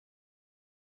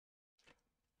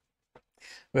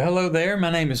Well, hello there. My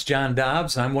name is John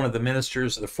Dobbs. I'm one of the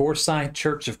ministers of the Forsyth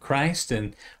Church of Christ,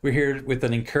 and we're here with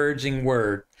an encouraging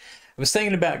word. I was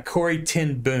thinking about Corrie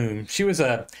ten Boom. She was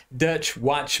a Dutch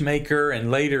watchmaker and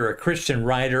later a Christian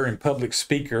writer and public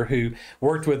speaker who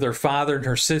worked with her father and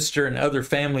her sister and other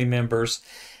family members,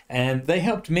 and they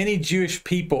helped many Jewish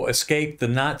people escape the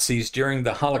Nazis during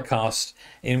the Holocaust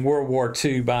in World War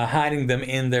II by hiding them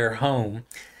in their home.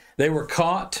 They were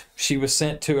caught. She was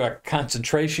sent to a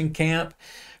concentration camp.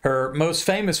 Her most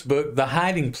famous book, The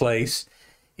Hiding Place,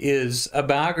 is a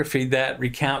biography that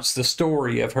recounts the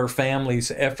story of her family's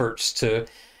efforts to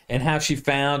and how she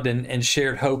found and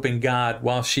shared hope in God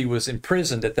while she was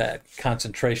imprisoned at that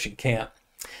concentration camp.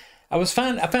 I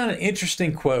found an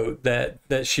interesting quote that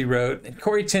she wrote. And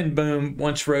Corrie ten Boom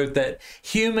once wrote that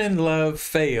human love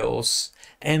fails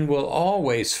and will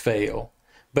always fail,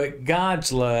 but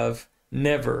God's love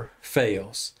never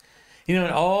fails. You know,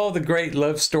 in all the great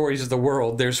love stories of the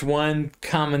world, there's one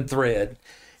common thread.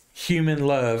 Human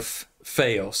love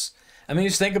fails. I mean,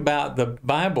 just think about the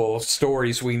Bible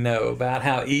stories we know about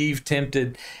how Eve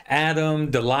tempted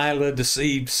Adam, Delilah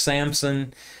deceived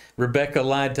Samson, Rebecca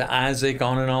lied to Isaac,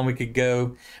 on and on we could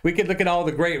go. We could look at all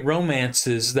the great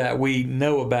romances that we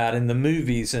know about in the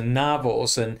movies and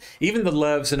novels and even the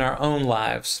loves in our own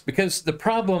lives. Because the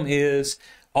problem is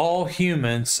all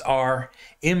humans are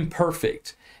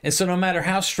imperfect. And so no matter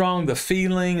how strong the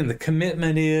feeling and the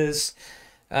commitment is,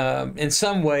 in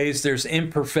some ways there's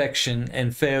imperfection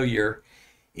and failure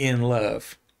in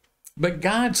love. But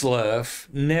God's love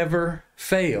never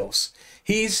fails.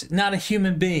 He's not a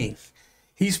human being.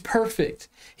 He's perfect.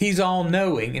 He's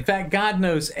all-knowing. In fact, God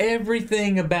knows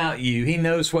everything about you. He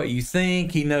knows what you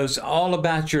think. He knows all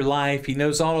about your life. He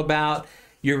knows all about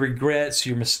your regrets,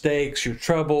 your mistakes, your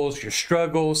troubles, your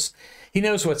struggles. He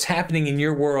knows what's happening in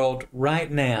your world right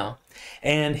now.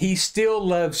 And He still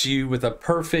loves you with a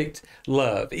perfect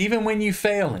love, even when you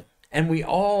fail Him. And we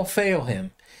all fail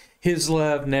Him. His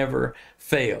love never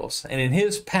fails. And in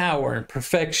His power and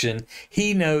perfection,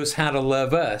 He knows how to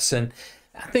love us. And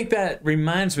I think that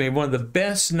reminds me of one of the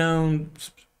best known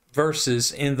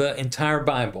verses in the entire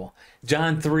Bible.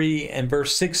 John 3 and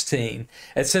verse 16.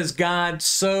 It says, God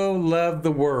so loved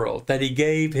the world that He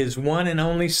gave His one and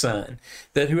only Son,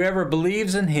 that whoever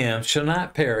believes in Him shall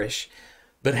not perish,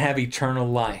 but have eternal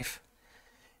life.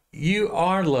 You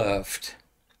are loved,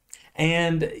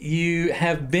 and you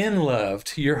have been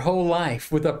loved your whole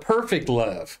life with a perfect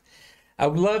love. A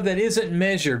love that isn't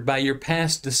measured by your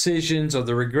past decisions or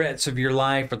the regrets of your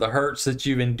life or the hurts that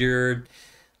you've endured,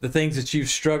 the things that you've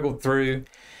struggled through.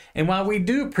 And while we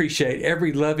do appreciate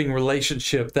every loving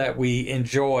relationship that we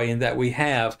enjoy and that we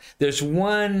have, there's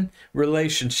one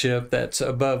relationship that's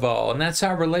above all, and that's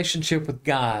our relationship with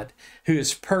God, who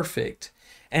is perfect.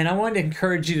 And I want to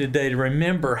encourage you today to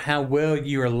remember how well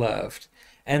you are loved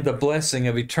and the blessing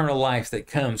of eternal life that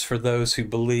comes for those who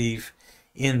believe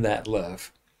in that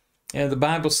love. And the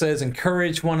Bible says,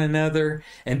 encourage one another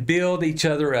and build each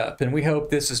other up. And we hope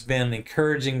this has been an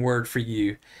encouraging word for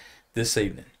you this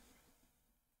evening.